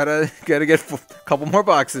 Just gotta get a couple more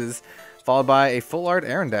boxes. Followed by a full art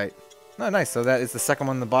Erendite. Oh, nice. So that is the second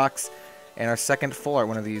one in the box and our second full art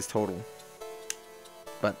one of these total.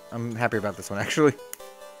 But I'm happy about this one actually.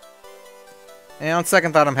 And on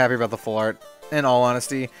second thought, I'm happy about the full art, in all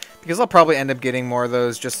honesty, because I'll probably end up getting more of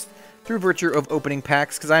those just through virtue of opening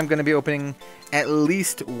packs, because I'm going to be opening at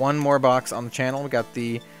least one more box on the channel. We got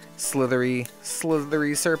the Slithery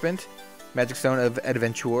Serpent, Magic Stone of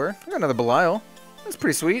Adventure. We got another Belial. That's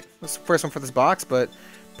pretty sweet. That's the first one for this box, but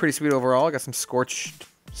pretty sweet overall. I got some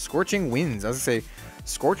Scorching Winds. I was going to say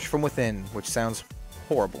Scorch from Within, which sounds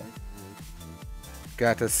horrible.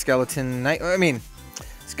 Got a Skeleton Knight. I mean,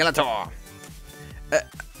 Skeletor.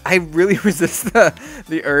 I really resist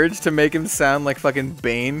the urge to make him sound like fucking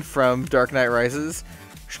Bane from Dark Knight Rises.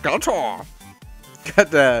 Skeletor!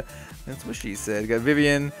 Got that's what she said. Got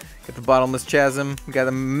Vivian, got the Bottomless Chasm, we got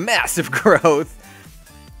a massive growth.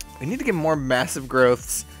 We need to get more massive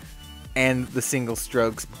growths and the single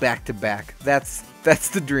strokes back to back. That's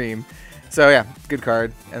the dream. So yeah, good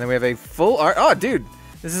card. And then we have a full art. Oh, dude!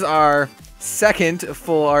 This is our second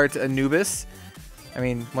full art Anubis. I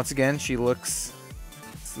mean, once again, she looks...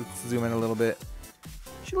 Let's zoom in a little bit.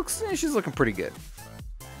 She's looking pretty good.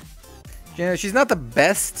 You know, she's not the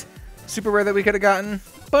best super rare that we could have gotten,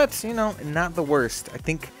 but, you know, not the worst. I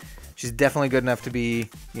think she's definitely good enough to be,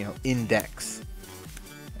 you know, in decks.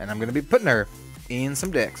 And I'm going to be putting her in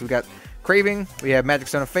some decks. We got Craving, we have Magic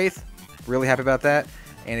Stone of Faith, really happy about that,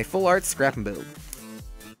 and a full art Scrap and Build.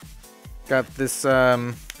 Got this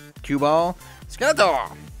cue ball,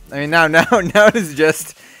 Skeletor. I mean, now it is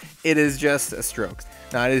just a stroke.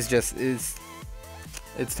 No, it's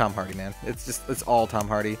Tom Hardy, man. It's all Tom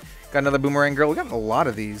Hardy. Got another Boomerang Girl. We got a lot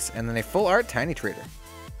of these. And then a full art Tiny Trader.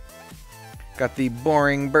 Got the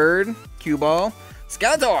Boring Bird, Cue Ball,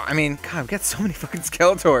 Skeletor. I mean, God, we got so many fucking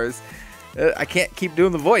Skeletors. I can't keep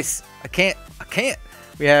doing the voice. I can't.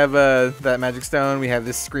 We have that Magic Stone. We have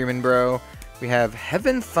this Screamin' Bro. We have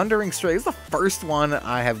Heaven Thundering Strike. This is the first one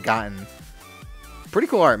I have gotten. Pretty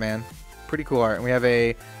cool art, man. Pretty cool art. And we have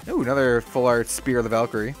another full art Spear of the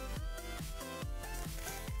Valkyrie.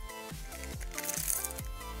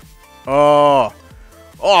 Oh,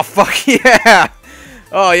 fuck yeah!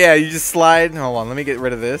 Oh yeah, you just slide. Hold on, let me get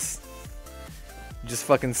rid of this. You just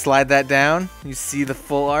fucking slide that down. You see the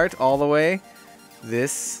full art all the way.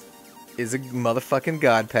 This is a motherfucking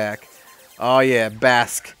God Pack. Oh yeah,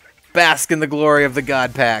 bask in the glory of the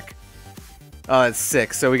God Pack. Oh, that's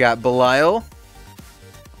sick. So we got Belial.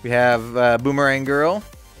 We have Boomerang Girl.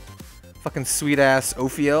 Fucking sweet ass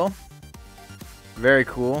Ophiel. Very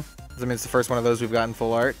cool. I mean, it's the first one of those we've gotten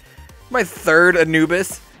full art. My third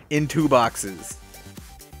Anubis in 2 boxes.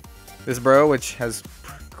 This bro, which has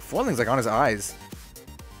floodings like on his eyes.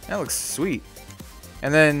 That looks sweet.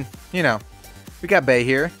 And then, you know, we got Bay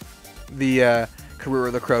here. The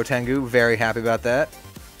Karura the Crow Tengu. Very happy about that.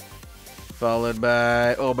 Followed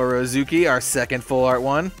by Oborozuki, our second full art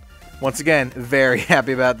one. Once again, very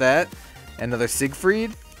happy about that. Another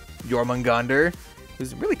Siegfried. Jormungandr,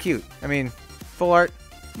 who's really cute. I mean, full art,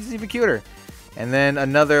 he's even cuter. And then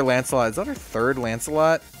another Lancelot. Is that our third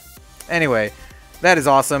Lancelot? Anyway, that is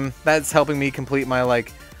awesome. That's helping me complete my, like,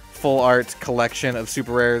 full art collection of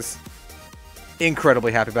super rares.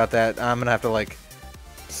 Incredibly happy about that. I'm gonna have to, like,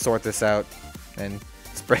 sort this out and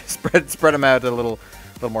spread them out a little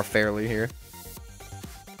more fairly here.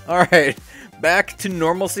 Alright, back to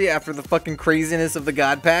normalcy after the fucking craziness of the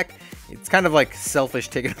God Pack. It's kind of like selfish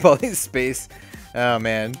taking up all this space. Oh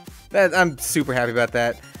man, I'm super happy about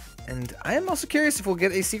that. And I am also curious if we'll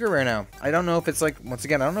get a secret rare now. I don't know if it's like, once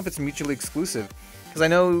again, I don't know if it's mutually exclusive. Because I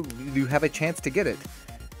know you have a chance to get it.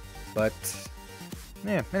 But,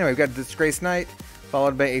 yeah. Anyway, we've got Disgraced Knight,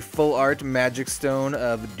 followed by a full art Magic Stone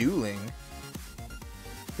of Dueling.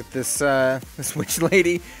 With this, this Witch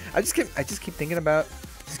Lady. I just keep thinking about,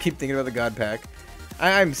 the God Pack.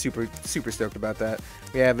 I'm super stoked about that.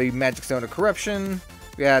 We have a Magic Stone of Corruption.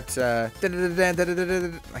 We got, I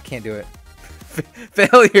can't do it.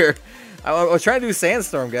 Failure. I was trying to do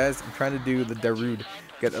Sandstorm, guys. I'm trying to do the Darude.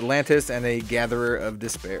 We got Atlantis and a Gatherer of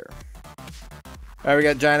Despair. Alright, we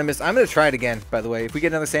got Giant I'm going to try it again, by the way. If we get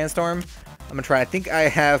another Sandstorm, I'm going to try. I think I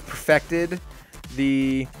have perfected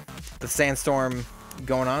the Sandstorm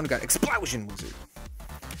going on. We got Explosion Wizard.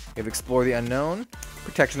 We have Explore the Unknown.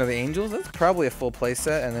 Protection of the Angels. That's probably a full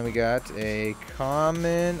playset. And then we got a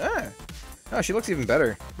common... Oh, she looks even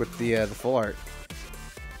better with the full art.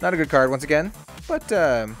 Not a good card once again, but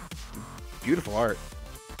beautiful art.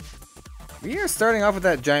 We are starting off with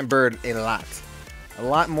that giant bird a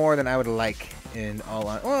lot more than I would like. In all,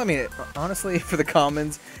 well, I mean, honestly, for the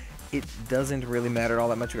commons, it doesn't really matter all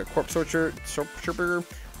that much. We got Corpse Torture,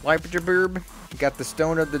 Life Jabberb. We got the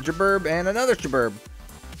Stone of the Jabberb and another Jabberb.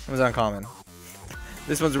 It was uncommon.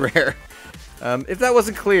 This one's rare. If that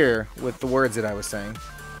wasn't clear with the words that I was saying.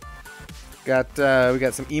 We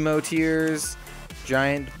got some emo tears,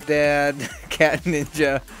 Giant Dad, Cat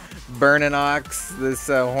Ninja, Burnin' Ox, this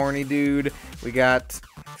horny dude. We got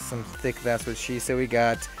some thick, that's what she said. We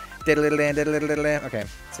got okay, that's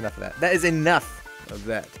enough of that. That is enough of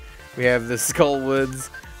that. We have the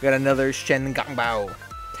Skullwoods. We got another Shen Gangbao,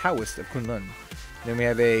 Taoist of Kunlun. Then we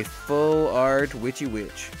have a full art Witchy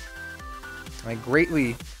Witch. I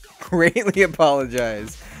greatly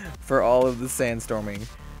apologize for all of the sandstorming.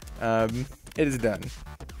 It is done.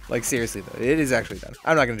 Like, seriously, though. It is actually done.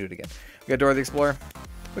 I'm not going to do it again. We got Dora the Explorer.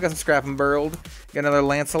 We got some Scrap and Burled. We got another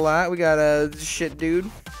Lancelot. We got a shit dude.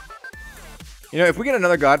 You know, if we get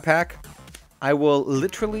another God Pack, I will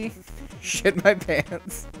literally shit my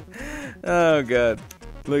pants. Oh, God.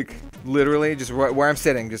 Like, literally, just where I'm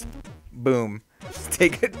sitting, just boom. Just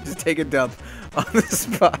take a dump on the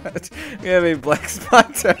spot. We have a Black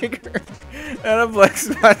Spot Tiger and a Black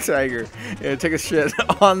Spot Tiger. Yeah, take a shit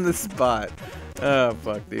on the spot. Oh,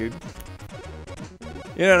 fuck, dude.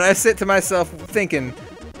 You know, and I sit to myself thinking,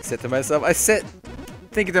 thinking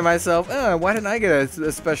to myself, oh, why didn't I get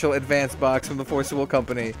a special advance box from the Force of Will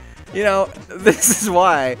Company? You know, this is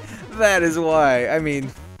why. That is why. I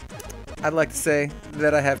mean, I'd like to say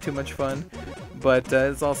that I have too much fun, but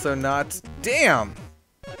it's also not. Damn.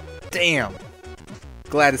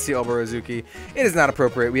 Glad to see Oborozuki. It is not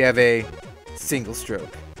appropriate. We have a single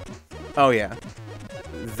stroke. Oh, yeah.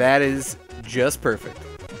 That is just perfect.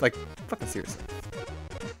 Like, fucking seriously.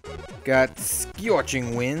 Got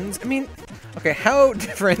Scorching Winds. I mean, okay, how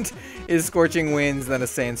different is Scorching Winds than a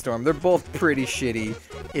Sandstorm? They're both pretty shitty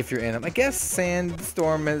if you're in them. I guess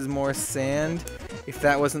Sandstorm is more sand, if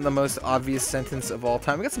that wasn't the most obvious sentence of all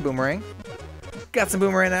time. We got some Boomerang. Got some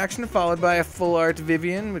Boomerang action, followed by a full art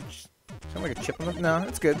Vivian, which sounds like a chip on the... No,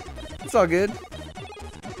 it's good. It's all good.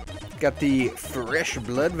 Got the Fresh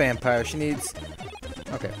Blood Vampire. She needs...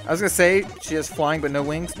 Okay, I was gonna say she has flying but no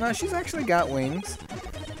wings. No, she's actually got wings.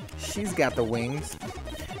 She's got the wings.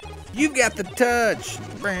 You've got the touch.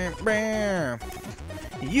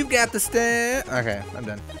 You've got the step. Okay,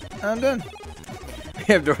 I'm done. We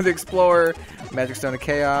have Dora the Explorer, Magic Stone of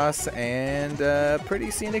Chaos, and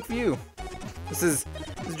pretty scenic view. This is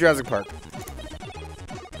Jurassic Park.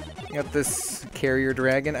 You got this carrier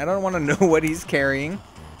dragon. I don't want to know what he's carrying.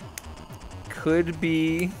 Could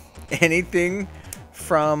be anything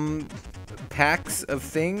from packs of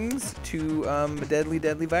things to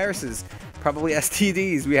deadly viruses. probably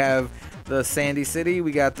STDs. We have the Sandy City,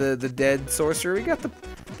 we got the dead sorcerer, we got the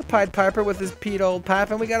Pied Piper with his peed old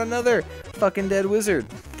pipe, and we got another fucking dead wizard.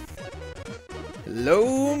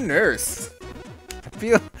 Hello, nurse. I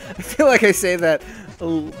feel like I say that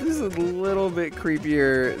this is a little bit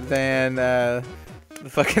creepier than the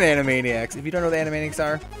fucking Animaniacs. If you don't know what the Animaniacs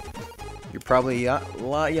are, you're probably a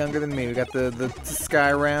lot younger than me. We got the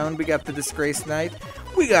Sky Round, we got the Disgraced Knight,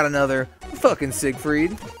 we got another fucking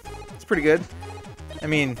Siegfried. It's pretty good. I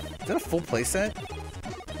mean, is that a full playset?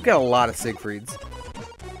 We got a lot of Siegfrieds.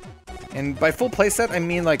 And by full playset, I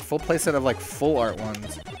mean like full playset of like full art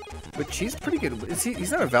ones. Which he's pretty good.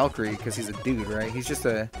 He's not a Valkyrie because he's a dude, right? He's just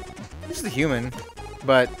a human.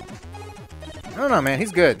 But I don't know, man.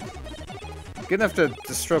 He's good. Good enough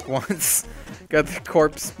to stroke once. Got the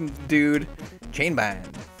corpse dude. Chainbind.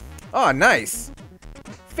 Oh, nice.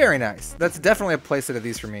 Very nice. That's definitely a playset of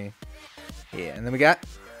these for me. Yeah, and then we got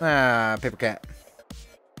Paper Cat.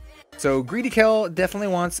 So Greedy Kel definitely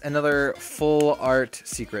wants another full art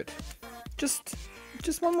secret. Just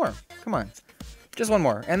one more. Come on. Just one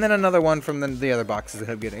more. And then another one from the other boxes that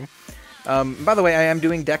I'm getting. By the way, I am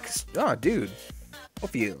doing decks. Oh, dude.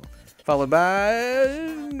 Ophiel. Followed by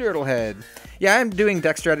Nerdlehead. Yeah, I'm doing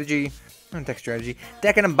deck strategy.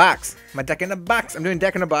 Deck in a box. My deck in a box. I'm doing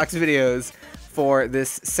deck in a box videos for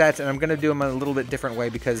this set, and I'm going to do them a little bit different way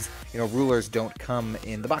because, you know, rulers don't come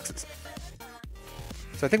in the boxes.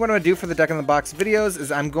 So I think what I'm going to do for the deck in the box videos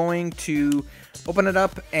is I'm going to open it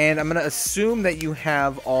up, and I'm going to assume that you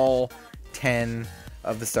have all 10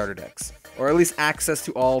 of the starter decks, or at least access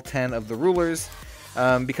to all 10 of the rulers,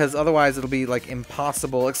 because otherwise it'll be like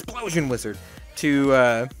impossible. Explosion Wizard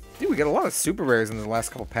to dude, we got a lot of super rares in the last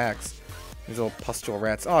couple packs. These little pustule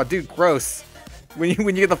rats. Oh, dude, gross. When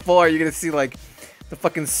you get the full art, you're gonna see like the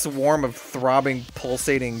fucking swarm of throbbing,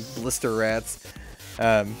 pulsating blister rats.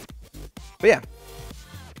 But yeah,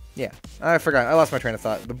 I forgot. I lost my train of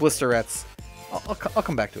thought. The blister rats. I'll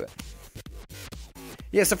come back to it.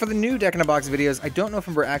 Yeah, so for the new deck in a box videos, I don't know if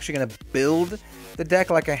we're actually going to build the deck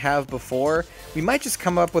like I have before. We might just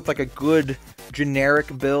come up with like a good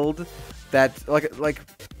generic build that like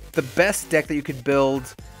the best deck that you could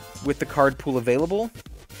build with the card pool available.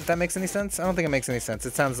 If that makes any sense? I don't think it makes any sense.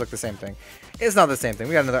 It sounds like the same thing. It's not the same thing.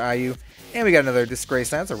 We got another IU, and we got another Disgrace.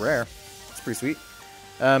 That's a rare. It's pretty sweet.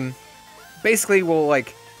 Basically, we'll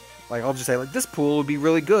like I'll just say like this pool would be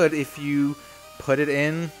really good if you put it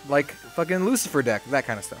in like fucking Lucifer deck, that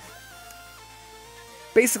kind of stuff.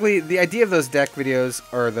 Basically, the idea of those deck videos,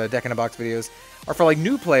 or the deck in a box videos, are for like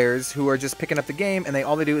new players who are just picking up the game, and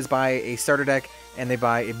all they do is buy a starter deck and they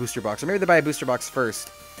buy a booster box, or maybe they buy a booster box first,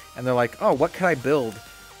 and they're like, oh, what can I build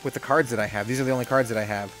with the cards that I have? These are the only cards that I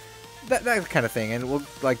have. That kind of thing, and we'll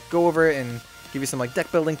like go over it and give you some like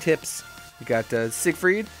deck building tips. We got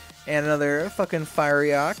Siegfried and another fucking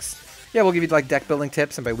Fiery Ox. Yeah, we'll give you like deck building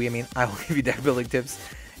tips, and by we I mean I will give you deck building tips,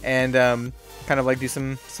 and kind of like do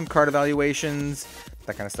some card evaluations,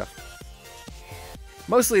 that kind of stuff.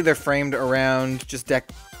 Mostly they're framed around just deck,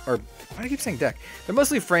 or why do I keep saying deck? They're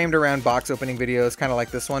mostly framed around box opening videos, kind of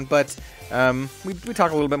like this one, but we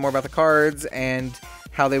talk a little bit more about the cards and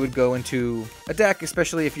how they would go into a deck,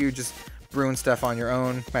 especially if you just brewing stuff on your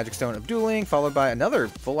own. Magic Stone of Dueling, followed by another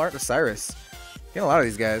full art Osiris. Get a lot of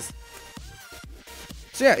these guys.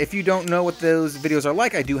 So yeah, if you don't know what those videos are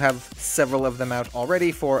like, I do have several of them out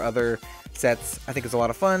already for other sets. I think it's a lot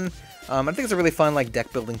of fun. I think it's a really fun like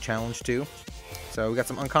deck building challenge too. So we got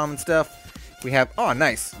some uncommon stuff. We have, oh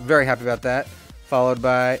nice, very happy about that. Followed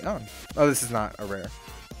by, oh this is not a rare.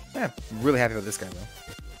 Yeah, really happy with this guy though.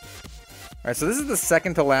 Alright, so this is the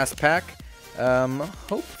second to last pack.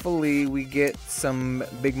 Hopefully we get some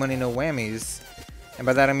big money no whammies. And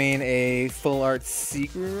by that I mean a full art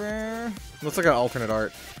secret rare. Looks like an alternate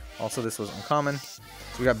art. Also, this was uncommon. So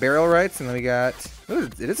we got Burial Rites, and then we got... Ooh,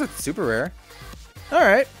 it is a super rare.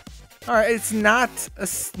 Alright. Alright, it's not,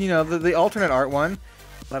 you know, the alternate art one.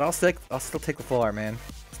 But I'll still take the full art, man.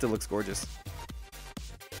 Still looks gorgeous.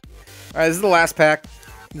 Alright, this is the last pack.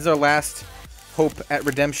 This is our last hope at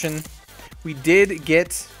redemption. We did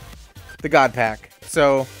get the God Pack.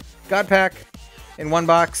 So, God Pack in one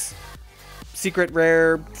box. Secret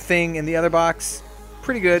rare thing in the other box.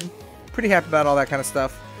 Pretty good. Pretty happy about all that kind of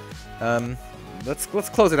stuff. Let's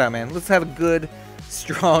close it out, man. Let's have a good,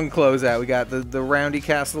 strong closeout. We got the Roundy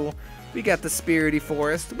Castle. We got the Spirity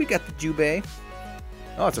Forest. We got the Jubei.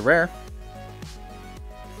 Oh, it's a rare.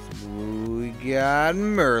 We got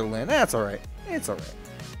Merlin. That's alright. It's alright.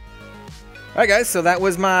 Alright, guys. So that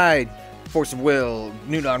was my Force of Will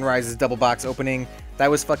New Dawn Rises double box opening.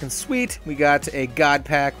 That was fucking sweet. We got a God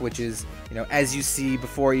Pack, which is, you know, as you see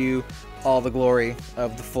before you, all the glory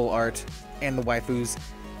of the full art and the waifus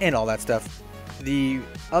and all that stuff. The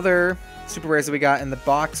other super rares that we got in the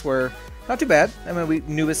box were not too bad. I mean,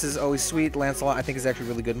 Nubis is always sweet. Lancelot, I think, is actually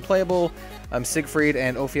really good and playable. Siegfried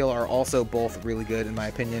and Ophiel are also both really good, in my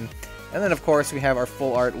opinion. And then, of course, we have our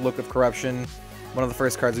full art Look of Corruption, one of the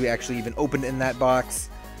first cards we actually even opened in that box.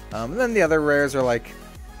 And then the other rares are, like,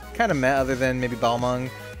 kind of meh, other than maybe Balmung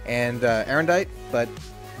and Arendite, but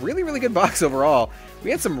really, really good box overall.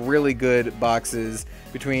 We had some really good boxes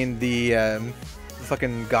between the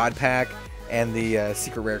fucking God Pack and the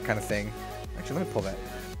secret rare kind of thing. Actually, let me pull that.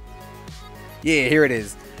 Yeah, here it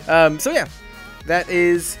is. So yeah, that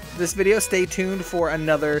is this video. Stay tuned for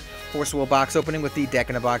another Force of Will box opening with the deck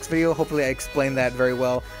in a box video. Hopefully I explained that very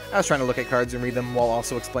well. I was trying to look at cards and read them while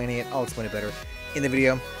also explaining it. I'll explain it better in the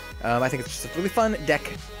video. I think it's just a really fun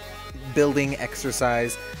deck building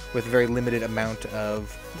exercise with a very limited amount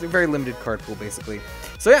of, a very limited card pool basically.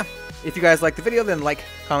 So yeah, if you guys like the video, then like,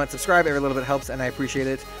 comment, subscribe. Every little bit helps and I appreciate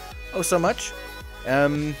it oh so much.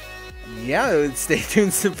 Yeah, stay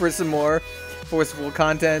tuned for some more Force of Will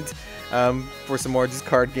content, for some more just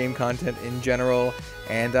card game content in general,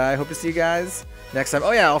 and I hope to see you guys next time.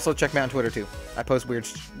 Oh yeah, also check me out on Twitter too. I post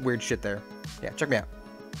weird shit there. Yeah, check me out.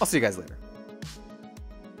 I'll see you guys later.